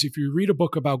 Whereas if you read a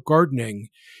book about gardening,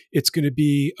 it's going to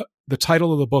be, the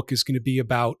title of the book is going to be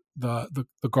about the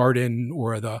garden,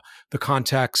 or the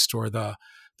context, or the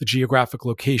geographic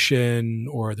location,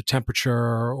 or the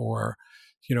temperature, or,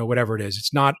 whatever it is.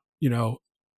 It's not,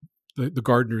 the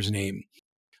gardener's name.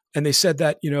 And they said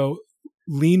that,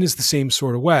 lean is the same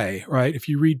sort of way, right? If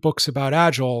you read books about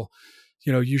Agile,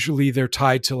 usually they're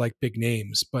tied to like big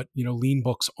names, but, lean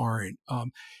books aren't.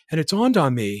 And it dawned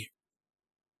on me,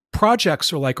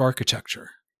 projects are like architecture,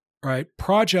 right?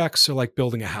 Projects are like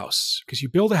building a house, because you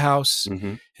build a house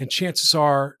and chances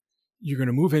are you're going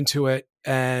to move into it,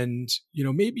 and,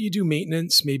 maybe you do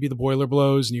maintenance, maybe the boiler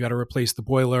blows and you got to replace the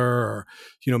boiler, or,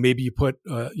 maybe you put,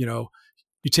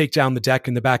 you take down the deck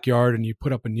in the backyard and you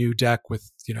put up a new deck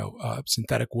with,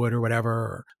 synthetic wood or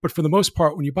whatever. But for the most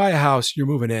part, when you buy a house, you're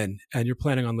moving in and you're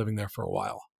planning on living there for a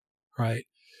while, right?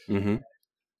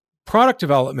 Product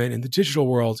development in the digital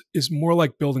world is more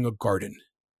like building a garden,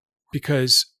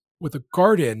 because with a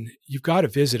garden, you've got to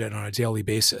visit it on a daily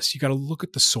basis. You got to look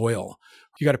at the soil.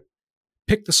 You got to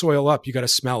pick the soil up. You got to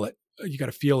smell it. You got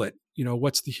to feel it.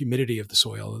 What's the humidity of the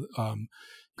soil?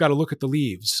 Got to look at the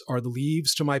leaves. Are the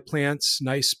leaves to my plants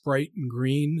nice, bright, and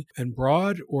green and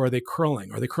broad, or are they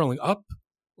curling? Are they curling up,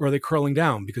 or are they curling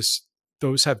down? Because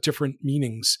those have different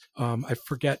meanings. I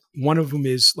forget. One of them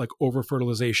is like over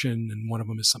fertilization, and one of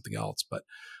them is something else. But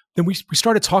then we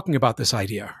started talking about this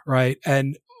idea, right?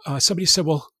 And somebody said,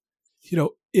 well,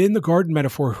 in the garden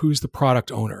metaphor, who's the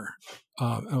product owner?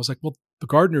 And I was like, well, the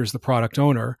gardener is the product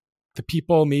owner. The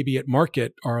people maybe at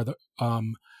market are the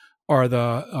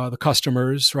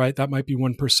customers, right? That might be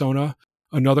one persona.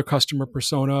 Another customer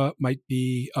persona might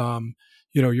be,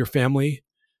 your family.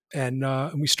 And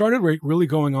we started really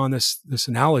going on this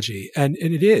analogy, and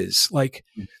it is like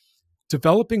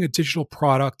developing a digital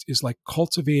product is like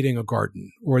cultivating a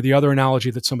garden. Or the other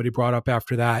analogy that somebody brought up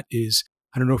after that is,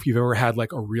 I don't know if you've ever had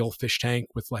like a real fish tank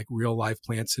with like real live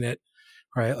plants in it.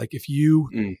 Right? Like if you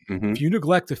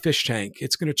neglect the fish tank,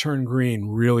 it's going to turn green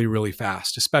really, really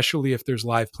fast, especially if there's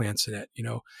live plants in it.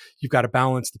 You've got to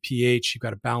balance the pH, you've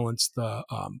got to balance the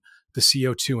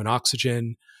CO2 and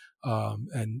oxygen,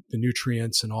 and the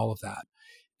nutrients and all of that.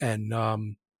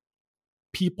 And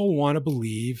people want to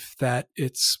believe that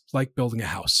it's like building a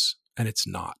house, and it's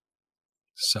not.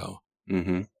 So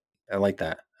I like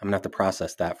that. I'm going to have to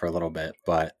process that for a little bit,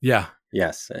 but yeah.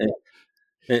 Yes.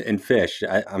 In fish,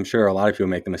 I'm sure a lot of people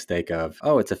make the mistake of,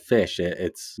 oh, it's a fish.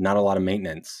 It's not a lot of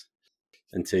maintenance,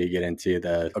 until you get into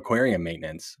the aquarium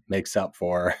maintenance makes up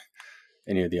for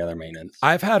any of the other maintenance?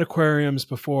 I've had aquariums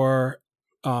before.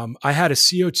 I had a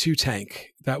CO2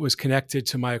 tank that was connected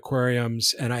to my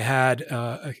aquariums, and I had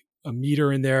a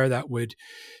meter in there that would,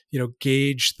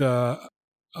 gauge the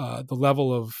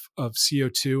level of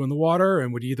CO2 in the water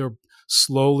and would either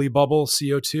slowly bubble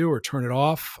CO2 or turn it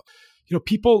off.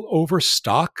 People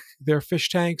overstock their fish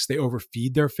tanks; they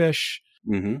overfeed their fish.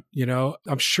 Mm-hmm.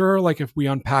 I'm sure like if we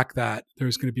unpack that,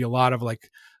 there's going to be a lot of like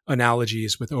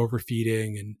analogies with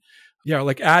overfeeding and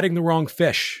like adding the wrong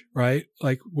fish, right?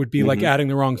 Like would be like adding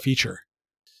the wrong feature.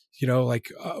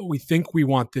 We think we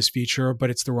want this feature, but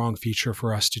it's the wrong feature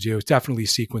for us to do. It's definitely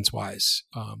sequence wise.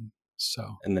 And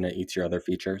then it eats your other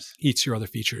features.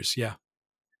 Yeah.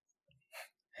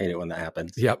 Hate it when that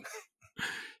happens. Yep.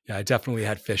 Yeah, I definitely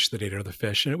had fish that ate other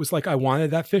fish, and it was like I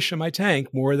wanted that fish in my tank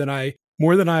more than I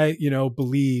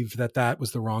believed that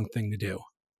was the wrong thing to do.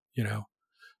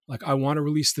 Like I want to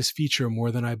release this feature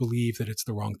more than I believe that it's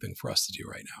the wrong thing for us to do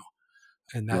right now,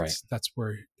 and that's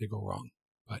where they go wrong.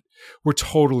 But we're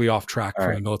totally off track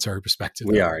from a military perspective.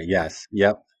 We are, yes,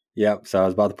 yep. So I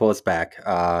was about to pull us back.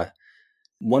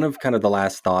 One of kind of the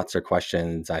last thoughts or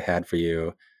questions I had for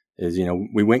you is,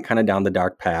 we went kind of down the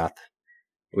dark path.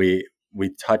 We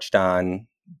touched on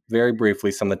very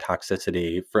briefly some of the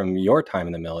toxicity from your time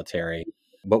in the military.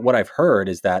 But what I've heard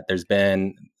is that there was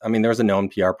a known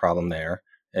PR problem there.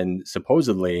 And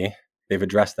supposedly they've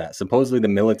addressed that. Supposedly the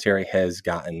military has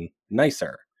gotten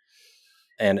nicer.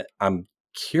 And I'm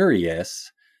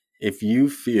curious if you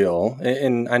feel,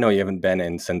 and I know you haven't been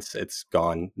in since it's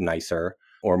gone nicer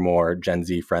or more Gen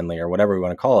Z friendly or whatever we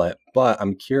want to call it, but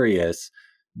I'm curious,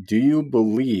 do you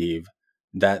believe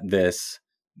that this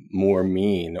more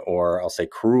mean, or I'll say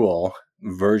cruel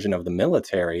version of the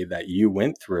military that you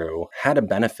went through had a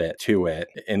benefit to it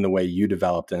in the way you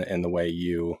developed and in the way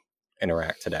you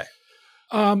interact today?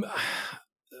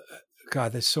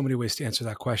 God, there's so many ways to answer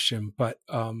that question. But,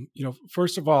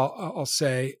 first of all, I'll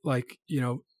say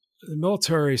the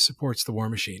military supports the war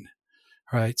machine,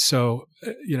 right? So,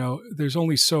 there's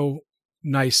only so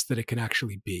nice that it can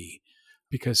actually be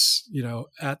because,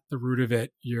 at the root of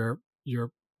it, you're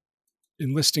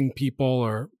enlisting people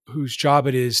or whose job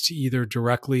it is to either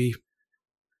directly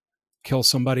kill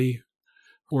somebody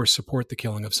or support the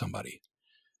killing of somebody.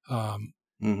 Now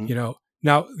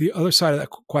the other side of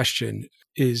that question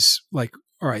is like,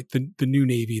 all right, the new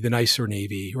Navy, the nicer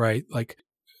Navy, right? Like,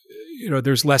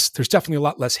 there's definitely a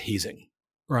lot less hazing,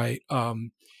 right?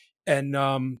 When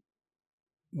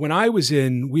I was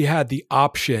in, we had the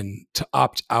option to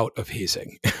opt out of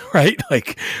hazing, right?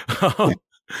 Like,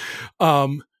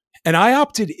 and I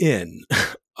opted in.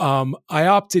 My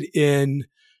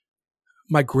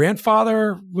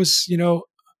grandfather was, I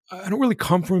don't really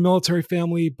come from a military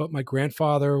family, but my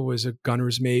grandfather was a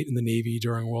gunner's mate in the Navy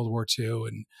during World War II.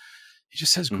 And he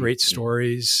just has great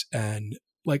stories. And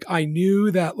like, I knew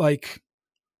that like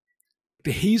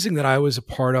the hazing that I was a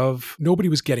part of, nobody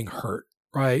was getting hurt,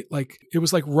 right? Like it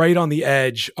was like right on the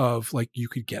edge of like, you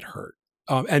could get hurt.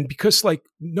 And because like,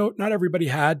 not everybody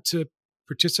had to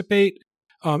participate.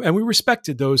 And we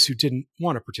respected those who didn't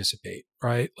want to participate,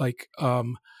 right? Like,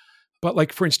 but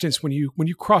like, for instance, when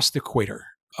you cross the equator,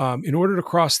 in order to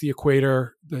cross the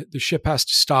equator, the ship has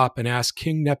to stop and ask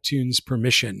King Neptune's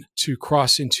permission to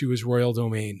cross into his royal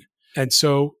domain. And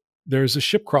so there's a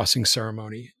ship crossing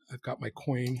ceremony. I've got my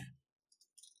coin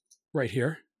right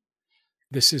here.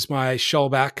 This is my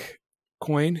shellback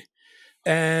coin.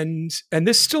 And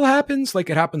this still happens. Like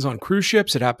it happens on cruise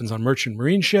ships. It happens on merchant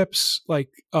marine ships. Like,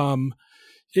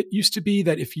 it used to be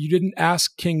that if you didn't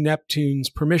ask King Neptune's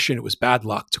permission, it was bad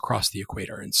luck to cross the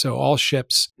equator. And so all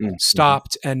ships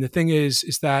stopped. And the thing is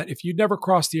that if you'd never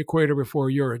crossed the equator before,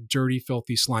 you're a dirty,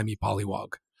 filthy, slimy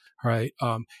pollywog. Right.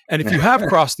 And if you have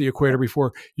crossed the equator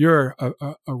before, you're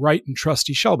a right and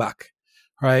trusty shellback.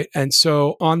 Right. And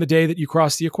so on the day that you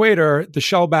cross the equator, the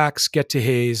shellbacks get to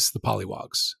haze the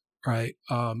pollywogs. Right.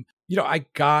 I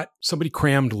got somebody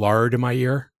crammed lard in my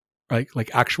ear.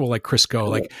 Like actual like Crisco,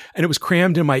 like, and it was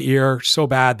crammed in my ear so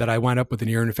bad that I wound up with an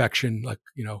ear infection,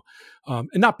 and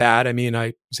not bad. I mean,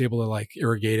 I was able to like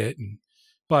irrigate it,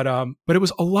 but it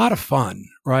was a lot of fun,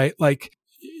 right? Like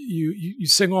you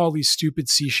sing all these stupid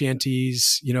sea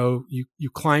shanties, you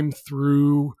climb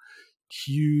through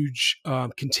huge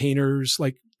containers,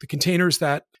 like the containers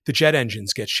that the jet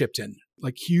engines get shipped in,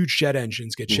 like huge jet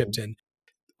engines get shipped in.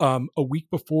 A week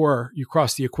before you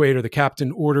cross the equator, the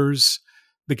captain orders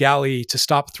the galley to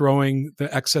stop throwing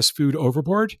the excess food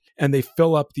overboard, and they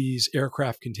fill up these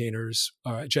aircraft containers,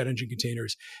 jet engine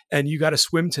containers, and you got to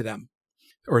swim to them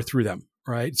or through them,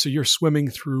 right? So you're swimming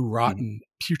through rotten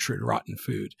putrid, rotten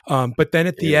food. But then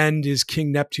at the end is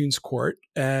King Neptune's court,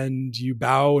 and you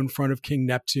bow in front of King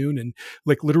Neptune, and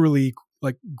like literally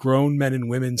like grown men and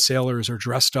women sailors are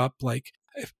dressed up like,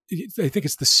 I think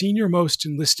it's the senior most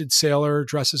enlisted sailor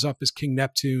dresses up as King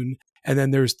Neptune. And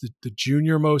then there's the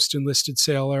junior most enlisted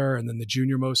sailor, and then the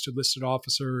junior most enlisted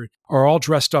officer are all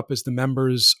dressed up as the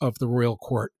members of the royal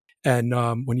court. And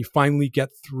when you finally get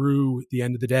through the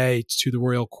end of the day to the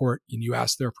royal court and you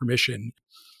ask their permission,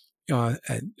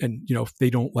 and you know, if they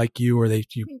don't like you or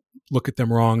you look at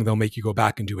them wrong, they'll make you go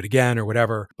back and do it again or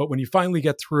whatever. But when you finally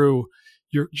get through,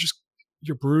 you're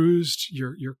bruised,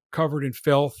 you're covered in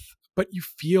filth, but you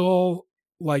feel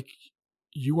like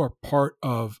you are part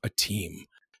of a team,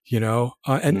 you know,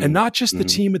 and not just the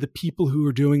team of the people who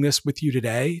are doing this with you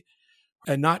today,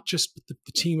 and not just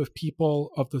the team of people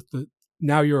of the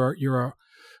now you're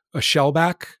a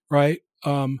shellback, right?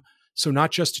 So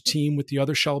not just a team with the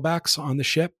other shellbacks on the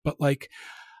ship, but like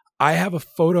I have a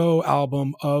photo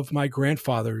album of my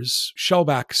grandfather's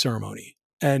shellback ceremony,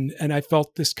 and I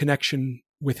felt this connection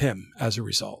with him as a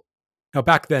result. Now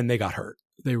back then they got hurt.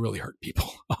 They really hurt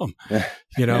people.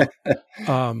 You know,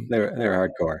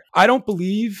 they're hardcore. I don't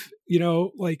believe, you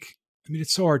know, like, I mean,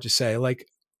 it's so hard to say, like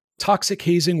toxic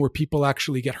hazing where people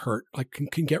actually get hurt, like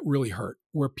can get really hurt,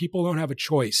 where people don't have a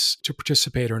choice to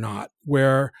participate or not,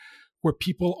 where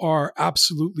people are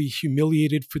absolutely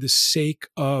humiliated for the sake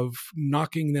of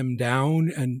knocking them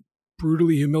down and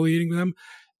brutally humiliating them.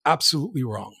 Absolutely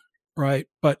wrong. Right.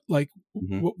 But like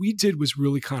what we did was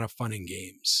really kind of fun and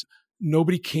games.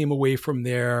 Nobody came away from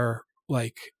there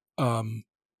like, at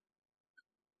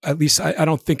least I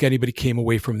don't think anybody came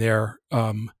away from there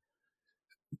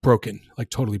broken, like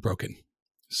totally broken.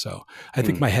 So I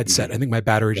think my headset, I think my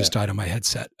battery just died on my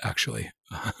headset, actually.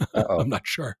 I'm not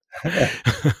sure.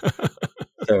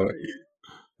 So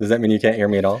does that mean you can't hear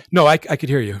me at all? No, I could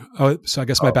hear you. Oh, so I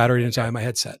guess my battery didn't die on my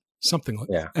headset. Something like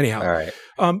that. Anyhow. All right.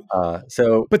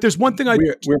 So, but there's one thing we're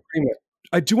pretty much.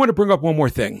 I do want to bring up one more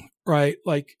thing, right?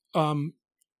 Like, I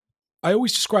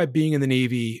always describe being in the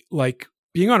Navy like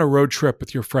being on a road trip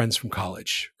with your friends from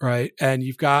college, right? And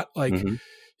you've got like,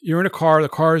 you're in a car, the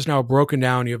car is now broken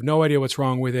down. You have no idea what's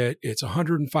wrong with it. It's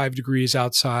 105 degrees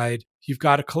outside. You've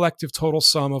got a collective total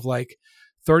sum of like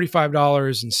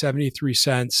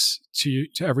 $35.73 to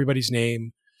everybody's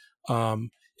name.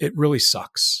 It really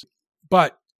sucks.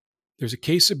 But there's a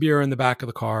case of beer in the back of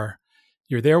the car.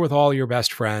 You're there with all your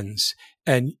best friends.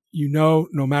 And you know,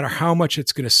 no matter how much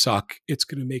it's going to suck, it's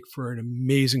going to make for an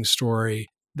amazing story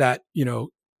that, you know,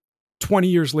 20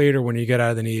 years later when you get out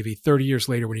of the Navy, 30 years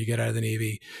later when you get out of the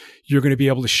Navy, you're going to be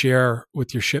able to share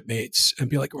with your shipmates and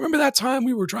be like, remember that time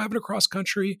we were driving across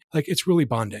country? Like, it's really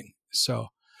bonding. So,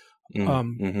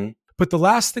 but the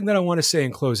last thing that I want to say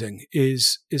in closing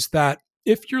is that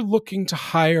if you're looking to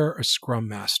hire a Scrum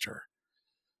Master,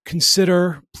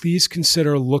 please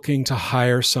consider looking to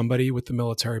hire somebody with the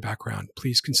military background.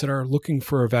 Please consider looking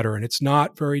for a veteran. It's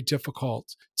not very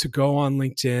difficult to go on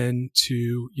LinkedIn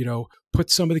to, you know,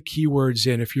 put some of the keywords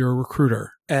in if you're a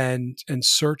recruiter and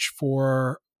search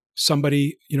for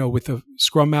somebody, you know, with a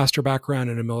Scrum Master background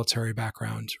and a military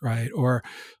background, right? Or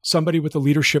somebody with a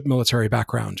leadership military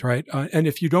background, right? And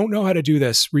if you don't know how to do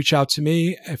this, reach out to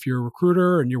me. If you're a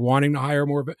recruiter and you're wanting to hire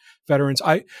more veterans,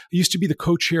 I used to be the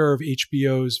co-chair of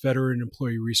HBO's Veteran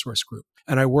Employee Resource Group.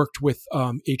 And I worked with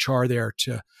HR there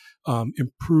to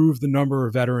improve the number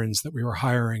of veterans that we were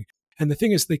hiring. And the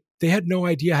thing is, they had no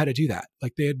idea how to do that.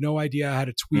 Like they had no idea how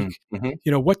to tweak,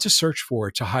 you know, what to search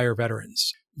for to hire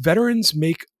veterans. Veterans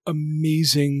make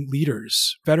amazing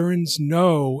leaders. Veterans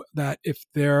know that if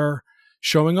they're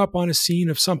showing up on a scene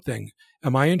of something,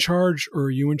 am I in charge or are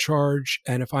you in charge?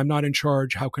 And if I'm not in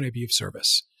charge, how can I be of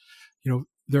service? You know,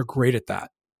 they're great at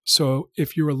that. So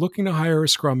if you're looking to hire a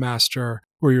Scrum Master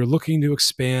or you're looking to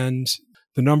expand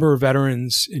the number of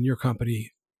veterans in your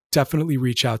company, definitely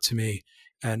reach out to me.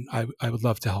 And I would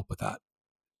love to help with that.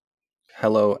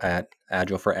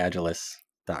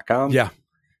 hello@agileforagilists.com. Yeah.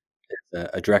 It's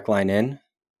a direct line in.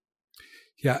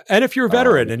 Yeah. And if you're a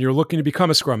veteran and you're looking to become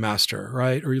a Scrum Master,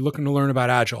 right? Or you're looking to learn about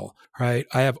Agile, right?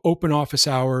 I have open office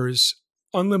hours,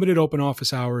 unlimited open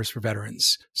office hours for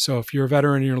veterans. So if you're a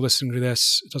veteran and you're listening to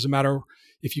this, it doesn't matter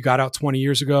if you got out 20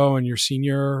 years ago and you're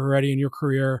senior already in your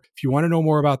career. If you want to know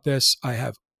more about this, I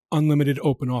have unlimited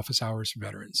open office hours for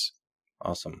veterans.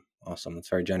 Awesome. That's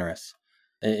very generous.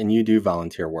 And you do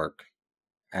volunteer work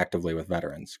actively with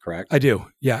veterans, correct? I do.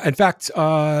 Yeah. In fact,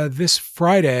 this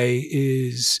Friday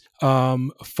is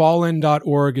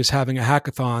fallen.org is having a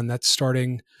hackathon that's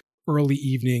starting early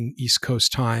evening East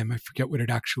Coast time. I forget what it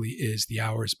actually is, the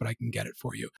hours, but I can get it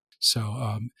for you.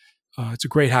 So It's a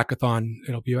great hackathon.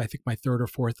 It'll be, I think, my third or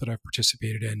fourth that I've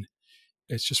participated in.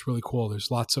 It's just really cool. There's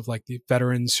lots of like the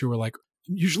veterans who are like,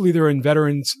 usually they're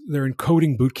in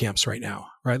coding boot camps right now,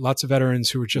 right? Lots of veterans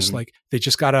who are just like, they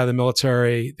just got out of the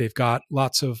military. They've got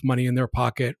lots of money in their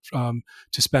pocket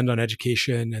to spend on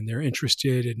education, and they're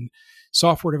interested in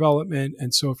software development.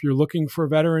 And so if you're looking for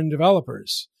veteran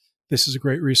developers, this is a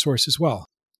great resource as well.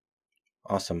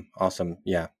 Awesome.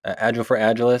 Yeah. Agile for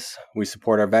Agilis. We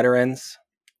support our veterans.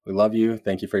 We love you.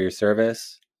 Thank you for your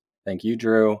service. Thank you,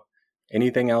 Drew.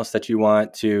 Anything else that you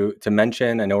want to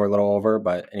mention? I know we're a little over,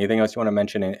 but anything else you want to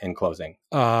mention in closing?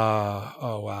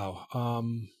 Oh, wow.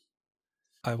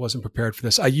 I wasn't prepared for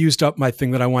this. I used up my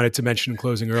thing that I wanted to mention in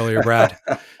closing earlier, Brad.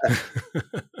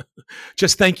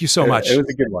 Just thank you so much. It was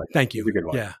a good one. Thank you. It was a good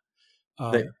one.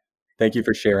 Yeah. Thank you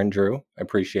for sharing, Drew. I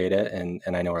appreciate it. And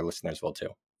I know our listeners will too.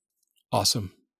 Awesome.